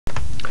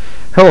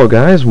Hello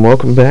guys, and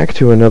welcome back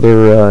to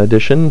another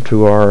addition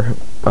to our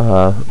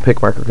PIC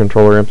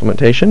microcontroller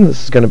implementation.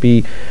 This is going to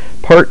be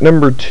part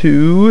number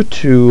 2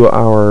 to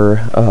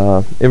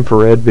our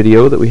infrared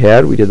video that we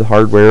had. We did the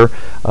hardware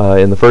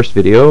in the first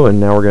video,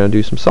 and now we're going to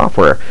do some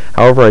software.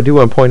 However, I do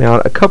want to point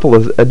out a couple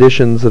of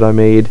additions that I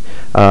made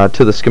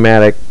to the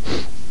schematic.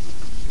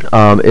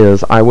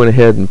 Is I went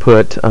ahead and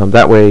put,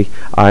 that way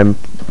I'm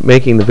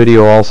making the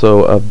video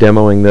also of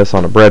demoing this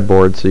on a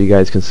breadboard so you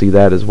guys can see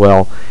that as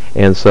well.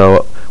 And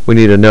so we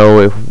need to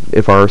know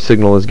if our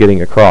signal is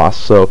getting across.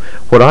 So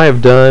what I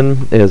have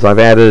done is I've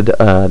added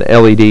an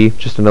LED,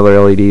 just another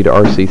LED to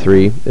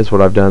RC3 is what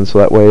I've done, so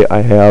that way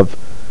I have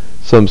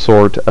some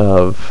sort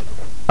of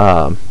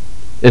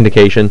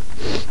indication.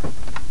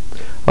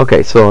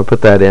 Okay, so I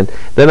put that in.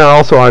 Then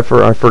I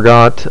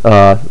forgot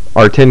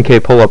our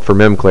 10K pull-up for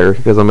memclear,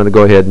 because I'm going to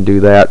go ahead and do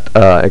that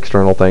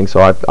external thing,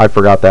 so I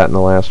forgot that in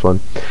the last one.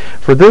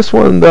 For this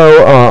one,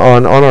 though,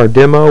 on our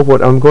demo,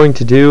 what I'm going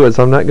to do is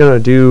I'm not going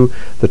to do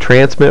the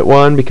transmit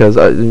one, because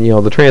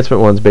the transmit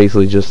one's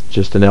basically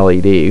just an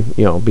LED,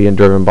 being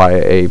driven by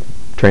a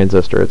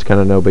transistor. It's kind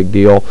of no big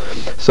deal.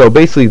 So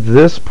basically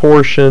this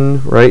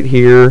portion right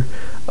here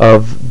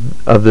of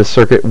this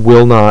circuit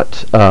will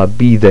not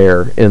be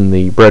there in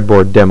the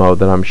breadboard demo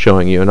that I'm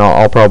showing you, and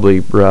I'll probably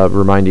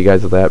remind you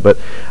guys of that, but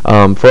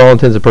for all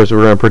intents and purposes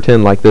we're going to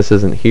pretend like this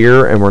isn't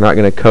here, and we're not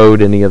going to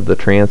code any of the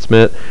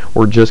transmit.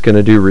 We're just going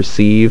to do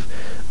receive.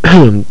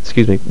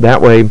 Excuse me.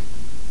 That way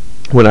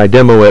when I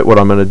demo it, what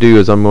I'm going to do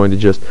is I'm going to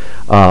just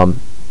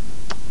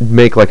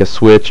make like a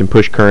switch and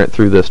push current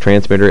through this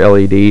transmitter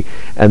LED,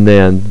 and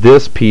then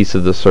this piece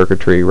of the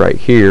circuitry right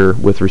here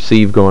with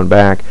receive going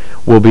back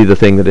will be the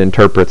thing that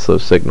interprets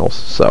those signals.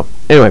 So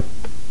anyway,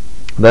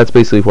 that's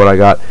basically what I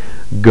got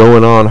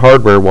going on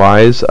hardware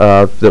wise.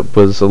 That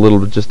was a little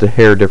bit, just a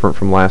hair different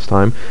from last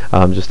time,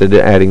 just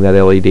adding that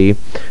LED.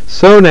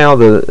 So now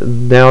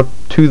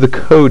to the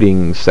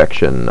coding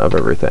section of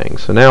everything.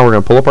 So now we're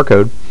going to pull up our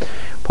code.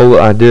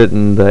 I did it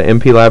in the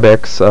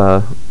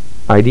MPLABX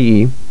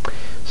IDE.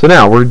 So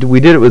now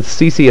we did it with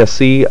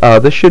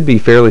CCSC. This should be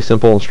fairly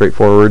simple and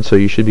straightforward, so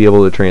you should be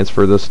able to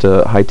transfer this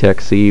to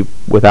high-tech C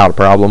without a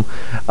problem.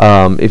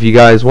 If you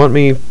guys want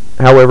me,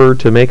 however,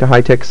 to make a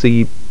high-tech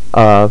C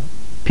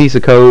piece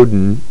of code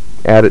and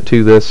add it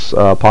to this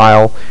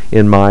pile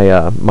in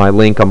my my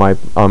link on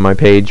my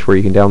page where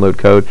you can download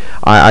code,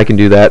 I can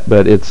do that,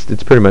 but it's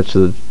pretty much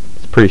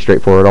pretty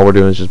straightforward. All we're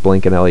doing is just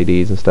blinking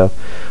LEDs and stuff.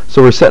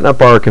 So we're setting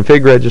up our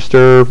config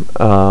register,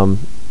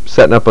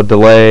 setting up a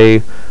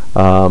delay.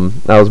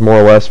 That was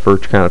more or less for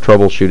kind of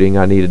troubleshooting.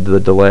 I needed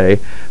the delay,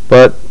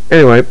 but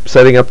anyway,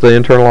 setting up the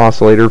internal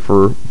oscillator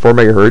for 4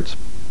 megahertz.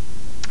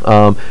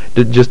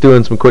 Just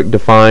doing some quick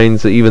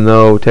defines. Even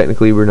though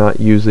technically we're not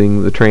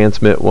using the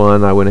transmit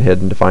one, I went ahead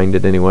and defined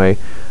it anyway.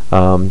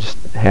 Just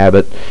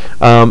habit.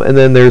 And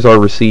then there's our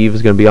receive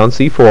is going to be on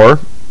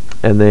C4,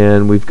 and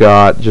then we've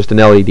got just an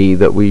LED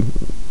that we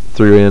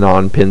threw in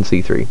on pin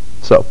C3.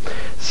 So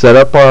set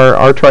up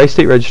our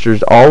tri-state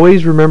registers.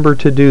 Always remember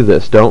to do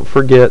this. Don't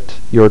forget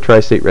your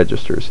tri-state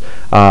registers.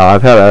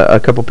 I've had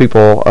a couple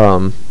people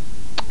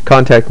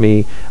contact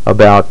me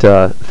about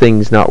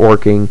things not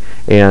working,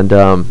 and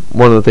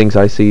one of the things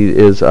I see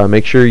is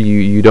make sure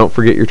you don't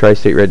forget your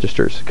tri-state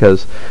registers,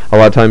 because a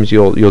lot of times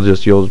you'll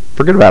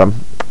forget about them,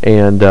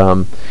 and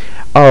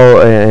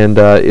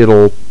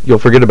you'll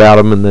forget about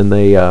them, and then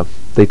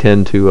they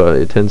tend to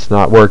it tends to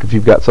not work if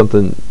you've got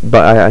something.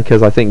 But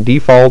because I think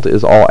default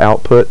is all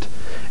output,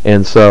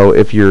 and so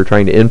if you're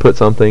trying to input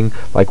something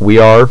like we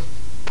are,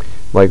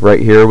 like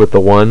right here with the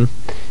 1,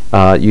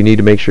 you need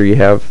to make sure you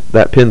have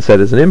that pin set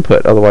as an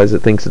input, otherwise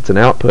it thinks it's an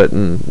output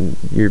and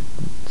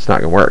it's not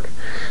going to work.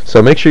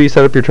 So make sure you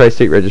set up your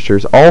tri-state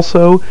registers.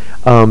 Also,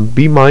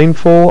 be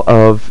mindful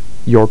of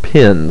your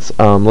pins.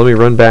 Let me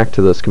run back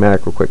to the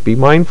schematic real quick. Be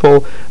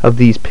mindful of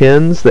these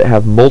pins that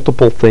have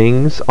multiple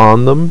things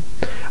on them.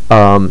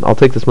 I'll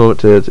take this moment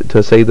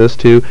to say this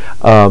too.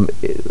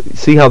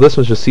 See how this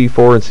one's just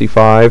C4 and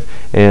C5,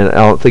 and I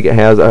don't think it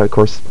has, of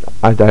course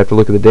I have to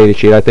look at the data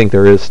sheet. I think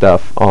there is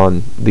stuff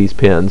on these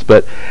pins,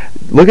 but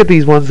look at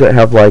these ones that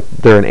have, like,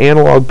 they're an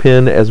analog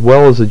pin as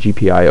well as a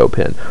GPIO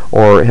pin,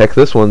 or heck,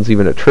 this one's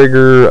even a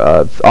trigger,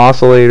 a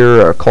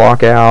oscillator, a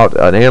clock out,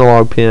 an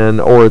analog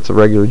pin, or it's a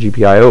regular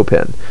GPIO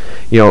pin.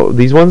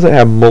 These ones that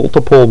have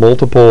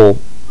multiple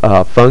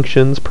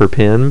functions per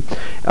pin,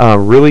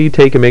 really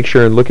take and make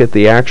sure and look at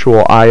the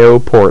actual I/O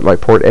port,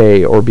 like port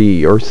A or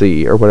B or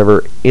C or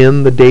whatever,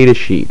 in the data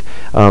sheet.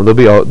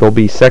 There'll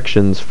be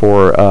sections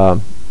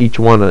for each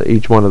one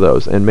of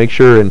those, and make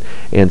sure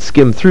and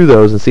skim through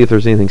those and see if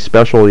there's anything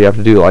special you have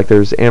to do. Like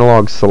there's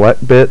analog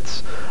select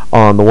bits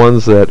on the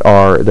ones that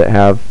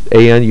have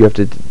AN. You have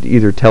to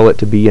either tell it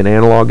to be an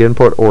analog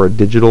input or a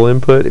digital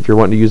input. If you're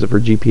wanting to use it for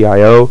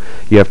GPIO,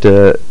 you have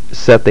to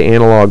set the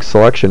analog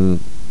selection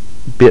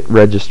bit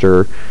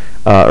register,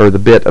 or the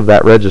bit of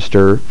that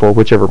register for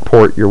whichever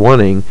port you're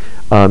wanting.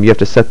 You have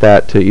to set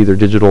that to either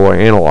digital or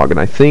analog, and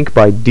I think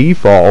by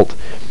default,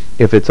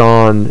 if it's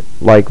on,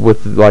 like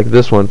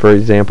this one for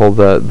example,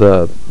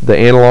 the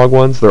analog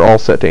ones, they're all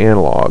set to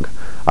analog.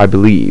 I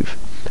believe.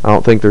 I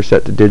don't think they're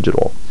set to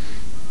digital.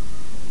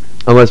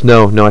 Unless,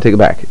 no, I take it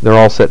back. They're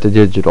all set to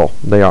digital.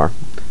 They are.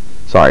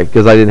 Sorry,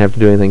 because I didn't have to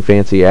do anything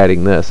fancy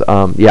adding this.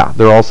 Yeah,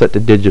 they're all set to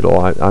digital.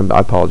 I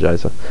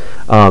apologize.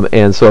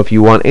 And so if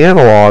you want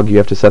analog, you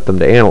have to set them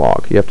to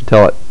analog. You have to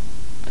tell it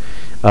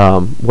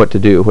what to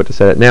do, what to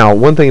set it. Now,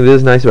 one thing that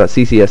is nice about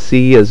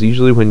CCSC is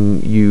usually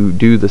when you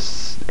do the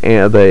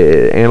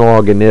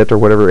analog init or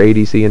whatever,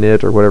 ADC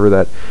init or whatever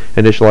that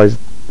initialized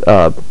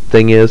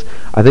thing is,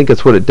 I think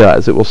that's what it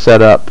does. It will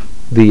set up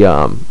the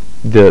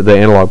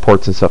analog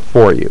ports and stuff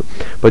for you.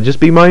 But just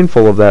be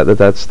mindful of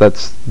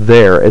that's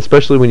there,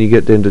 especially when you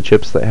get into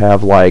chips that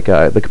have like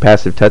the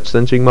capacitive touch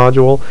sensing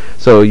module.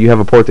 So you have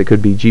a port that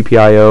could be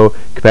GPIO,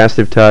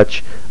 capacitive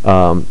touch,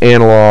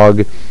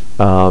 analog.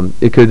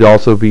 It could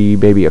also be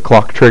maybe a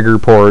clock trigger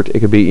port. It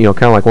could be, you know,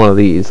 kind of like one of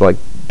these, like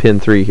pin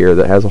 3 here,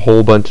 that has a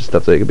whole bunch of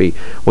stuff that it could be.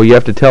 Well, you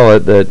have to tell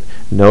it that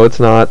no, it's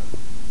not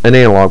an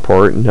analog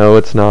port, no,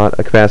 it's not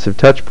a capacitive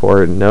touch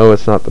port, no,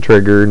 it's not the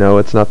trigger, no,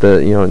 it's not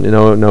the, you know,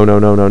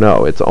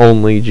 no, it's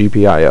only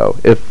GPIO,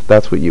 if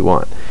that's what you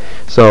want.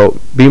 So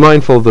be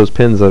mindful of those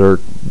pins that are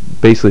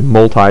basically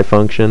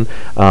multi-function.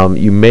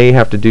 You may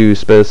have to do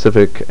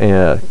specific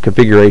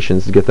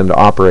configurations to get them to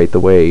operate the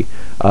way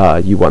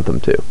you want them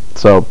to.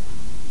 So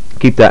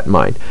keep that in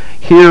mind.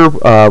 Here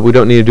we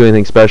don't need to do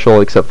anything special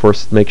except for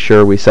make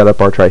sure we set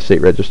up our tri-state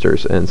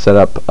registers and set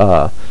up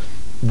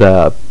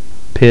the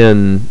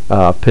pin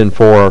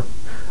 4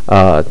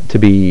 to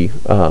be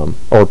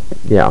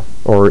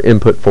or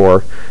input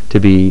 4 to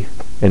be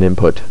an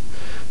input.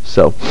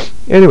 So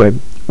anyway,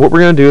 what we're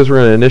going to do is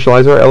we're going to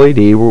initialize our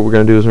LED. What we're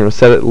going to do is we're going to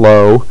set it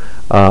low.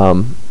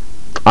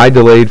 I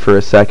delayed for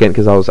a second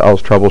because I was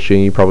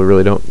troubleshooting. You probably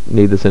really don't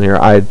need this in here.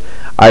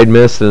 I'd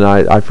missed and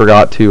I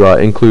forgot to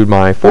include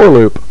my for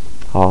loop.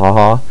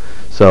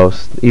 So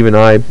even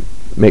I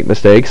make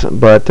mistakes,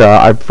 but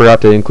I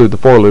forgot to include the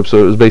for loop, so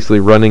it was basically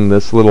running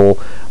this little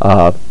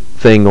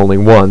thing only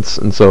once,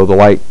 and so the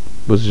light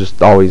was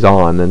just always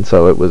on, and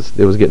so it was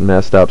getting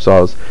messed up. So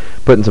I was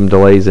putting some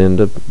delays in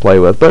to play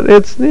with, but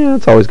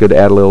it's always good to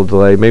add a little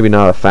delay. Maybe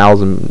not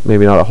 1,000,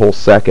 maybe not a whole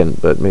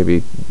second, but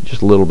maybe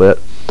just a little bit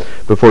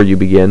before you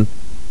begin.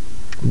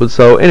 But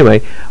so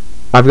anyway,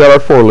 I've got our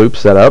for loop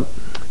set up,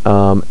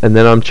 and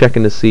then I'm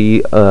checking to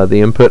see the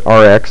input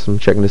RX. I'm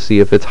checking to see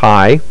if it's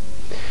high,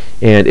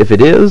 and if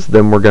it is,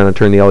 then we're going to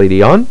turn the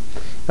LED on.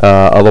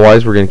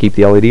 Otherwise, we're going to keep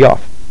the LED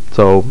off.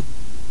 So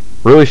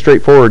really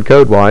straightforward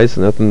code-wise,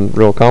 nothing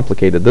real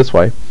complicated this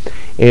way.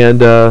 And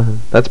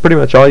that's pretty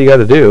much all you got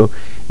to do.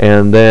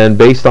 And then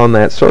based on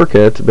that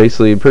circuit,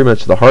 basically pretty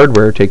much the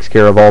hardware takes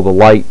care of all the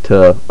light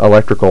to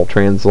electrical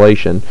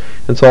translation.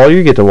 And so all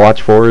you get to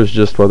watch for is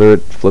just whether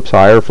it flips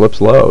high or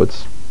flips low.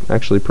 It's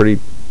actually pretty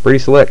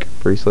slick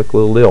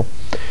little deal.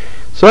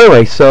 So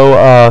anyway,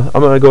 I'm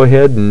going to go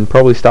ahead and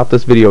probably stop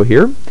this video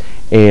here,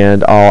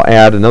 and I'll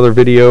add another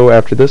video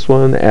after this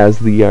one as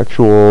the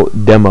actual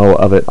demo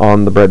of it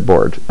on the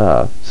breadboard,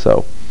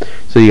 so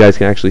you guys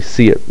can actually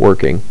see it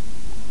working.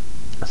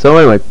 So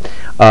anyway,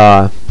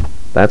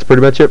 that's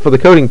pretty much it for the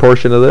coding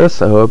portion of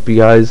this. I hope you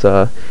guys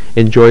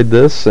enjoyed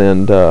this,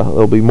 and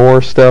there'll be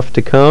more stuff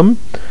to come.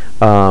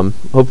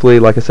 Hopefully,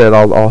 like I said,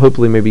 I'll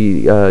hopefully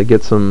maybe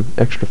get some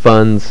extra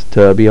funds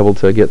to be able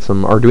to get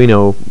some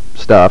Arduino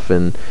stuff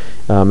and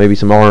maybe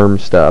some ARM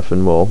stuff,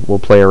 and we'll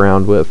play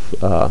around with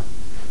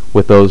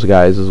those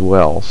guys as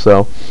well.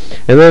 So,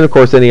 and then of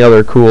course any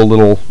other cool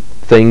little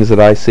things that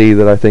I see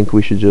that I think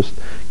we should just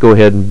go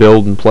ahead and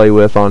build and play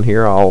with on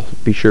here, I'll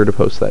be sure to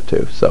post that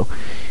too. So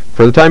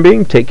for the time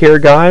being, take care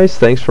guys,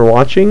 thanks for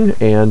watching,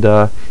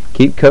 and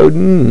keep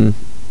coding and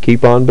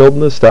keep on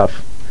building this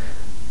stuff.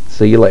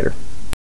 See you later.